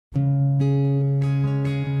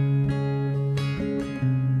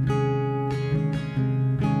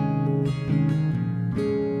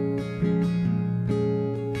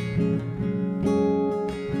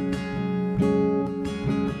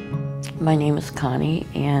My name is Connie,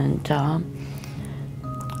 and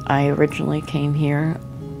I originally came here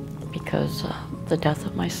because of the death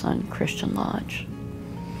of my son, Christian Lodge.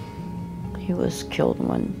 He was killed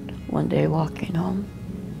one day walking home.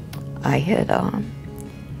 I had,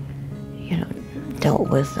 dealt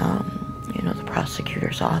with, the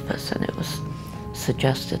prosecutor's office, and it was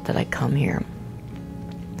suggested that I come here,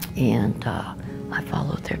 and I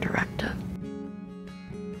followed their directive.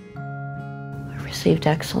 I received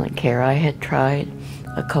excellent care. I had tried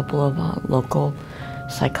a couple of local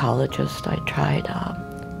psychologists. I tried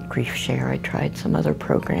Grief Share. I tried some other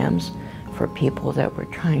programs for people that were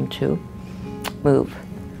trying to move,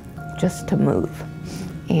 just to move.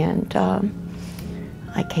 And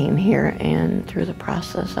I came here, and through the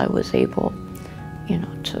process I was able,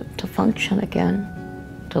 to function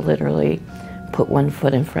again, to literally put one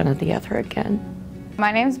foot in front of the other again.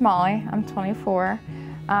 My name's Molly. I'm 24.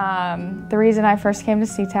 The reason I first came to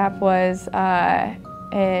CTAP was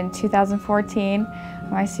in 2014,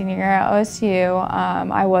 my senior year at OSU.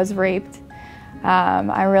 I was raped.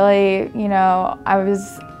 I really, I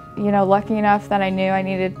was, lucky enough that I knew I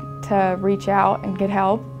needed to reach out and get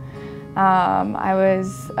help. I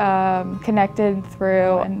was connected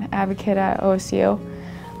through an advocate at OSU,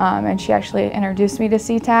 and she actually introduced me to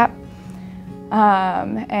CTAP.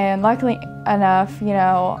 And luckily enough,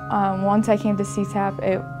 once I came to CTAP,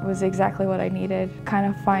 it was exactly what I needed. Kind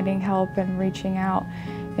of finding help and reaching out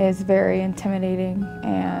is very intimidating,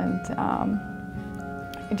 and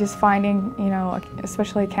just finding,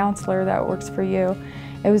 especially a counselor that works for you,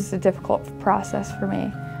 it was a difficult process for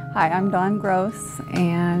me. Hi, I'm Dawn Gross,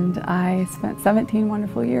 and I spent 17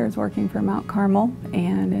 wonderful years working for Mount Carmel,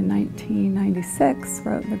 and in 1996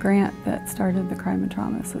 wrote the grant that started the Crime and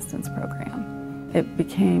Trauma Assistance Program. It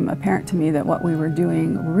became apparent to me that what we were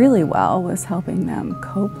doing really well was helping them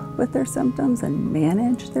cope with their symptoms and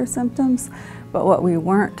manage their symptoms, but what we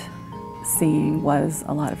weren't seeing was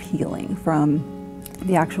a lot of healing from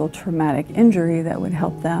the actual traumatic injury that would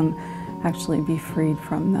help them actually be freed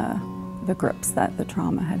from the grips that the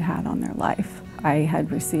trauma had had on their life. I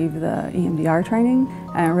had received the EMDR training,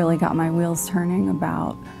 and it really got my wheels turning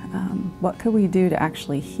about what could we do to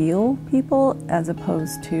actually heal people as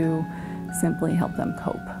opposed to simply help them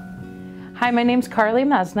cope. Hi, my name's Carly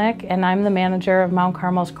Mesnick, and I'm the manager of Mount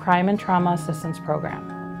Carmel's Crime and Trauma Assistance Program.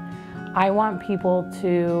 I want people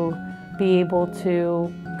to be able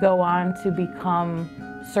to go on to become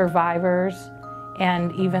survivors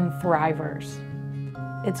and even thrivers.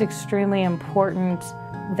 It's extremely important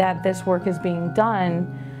that this work is being done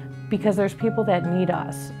because there's people that need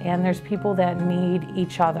us, and there's people that need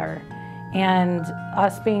each other. And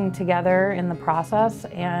us being together in the process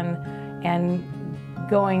and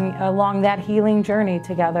going along that healing journey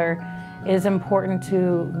together is important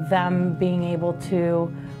to them being able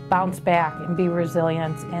to bounce back and be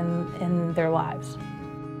resilient in their lives.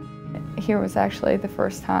 Here was actually the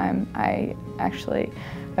first time I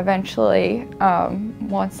eventually,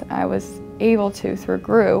 once I was able to, through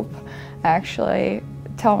group, actually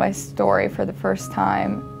tell my story for the first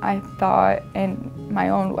time, I thought, in my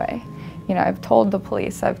own way. I've told the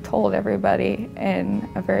police, I've told everybody in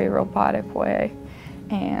a very robotic way,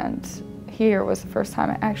 and here was the first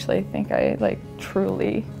time I actually think I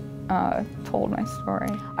truly told my story.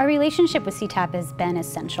 Our relationship with CTAP has been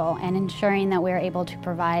essential in ensuring that we're able to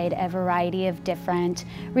provide a variety of different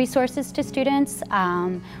resources to students.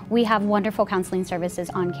 We have wonderful counseling services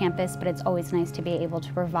on campus, but it's always nice to be able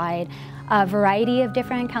to provide a variety of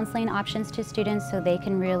different counseling options to students so they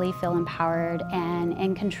can really feel empowered and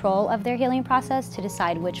in control of their healing process to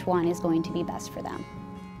decide which one is going to be best for them.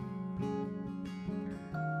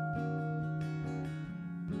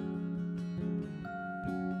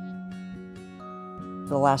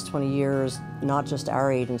 For the last 20 years, not just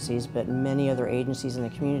our agencies, but many other agencies in the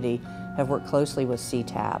community have worked closely with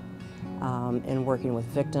CTAP in working with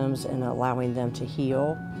victims and allowing them to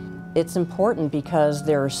heal. It's important because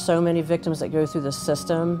there are so many victims that go through the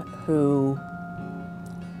system who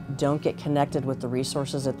don't get connected with the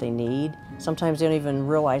resources that they need. Sometimes they don't even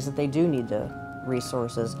realize that they do need the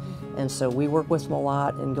resources. And so we work with them a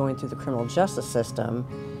lot in going through the criminal justice system.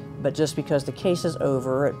 But just because the case is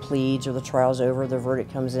over, it pleads, or the trial's over, the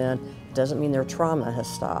verdict comes in, doesn't mean their trauma has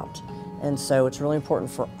stopped. And so it's really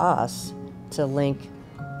important for us to link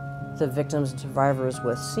the victims and survivors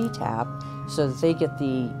with CTAP so that they get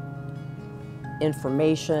the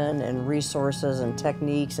information and resources and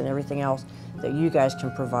techniques and everything else that you guys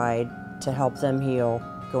can provide to help them heal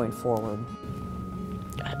going forward.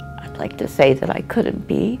 I'd like to say that I couldn't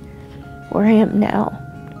be where I am now,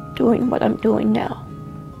 doing what I'm doing now,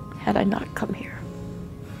 had I not come here.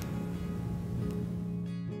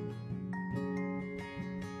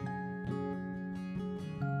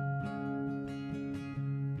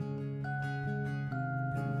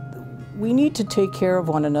 We need to take care of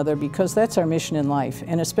one another because that's our mission in life,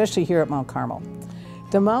 and especially here at Mount Carmel.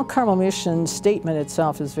 The Mount Carmel mission statement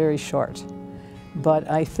itself is very short, but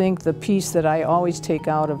I think the piece that I always take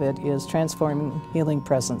out of it is transforming healing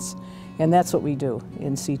presence, and that's what we do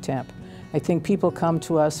in CTAP. I think people come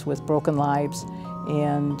to us with broken lives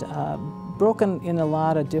and broken in a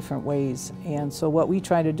lot of different ways, and so what we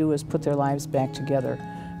try to do is put their lives back together.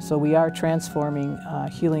 So we are transforming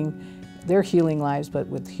their healing lives, but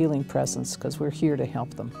with healing presence, because we're here to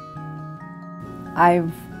help them.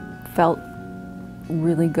 I've felt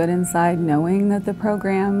really good inside knowing that the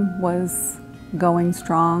program was going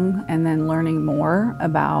strong, and then learning more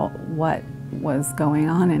about what was going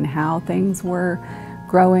on and how things were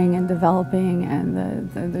growing and developing, and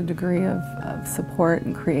the degree of support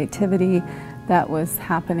and creativity that was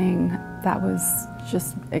happening. That was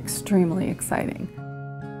just extremely exciting.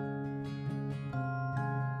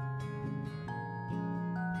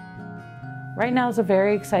 Right now is a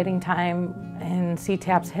very exciting time in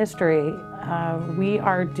CTAP's history. We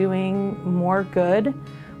are doing more good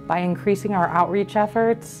by increasing our outreach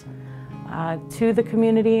efforts to the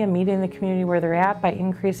community and meeting the community where they're at, by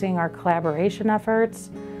increasing our collaboration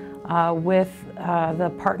efforts with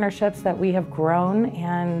the partnerships that we have grown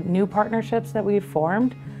and new partnerships that we've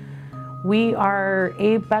formed. We are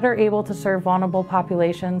better able to serve vulnerable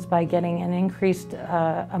populations by getting an increased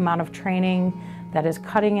amount of training that is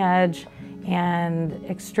cutting edge and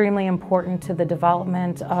extremely important to the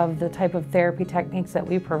development of the type of therapy techniques that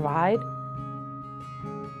we provide.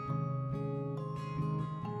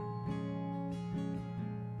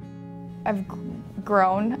 I've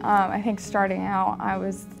grown. I think starting out I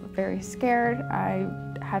was very scared. I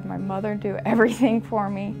had my mother do everything for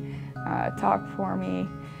me, talk for me,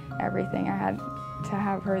 everything. I had to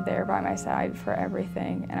have her there by my side for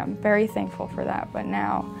everything, and I'm very thankful for that. But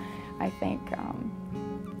now I think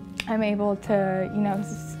I'm able to,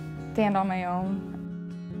 stand on my own.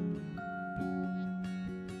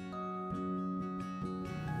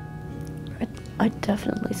 I'd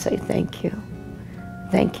definitely say thank you.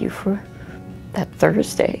 Thank you for that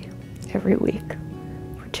Thursday every week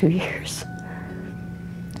for 2 years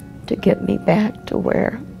to get me back to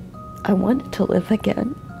where I wanted to live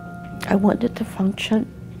again. I wanted to function.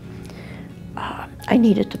 I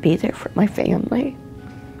needed to be there for my family.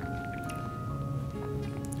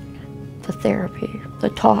 The therapy, the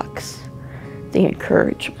talks, the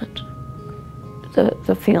encouragement,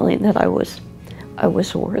 the feeling that I was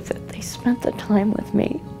worth it. They spent the time with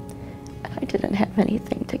me, and I didn't have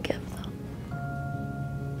anything to give them.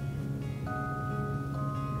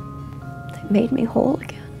 They made me whole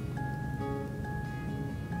again.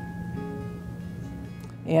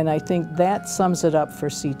 And I think that sums it up for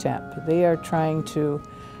CTAP. They are trying to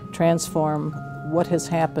transform what has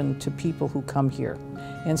happened to people who come here.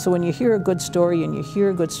 And so when you hear a good story, and you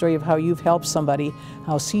hear a good story of how you've helped somebody,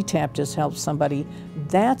 how CTAP just helped somebody,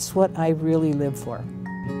 that's what I really live for.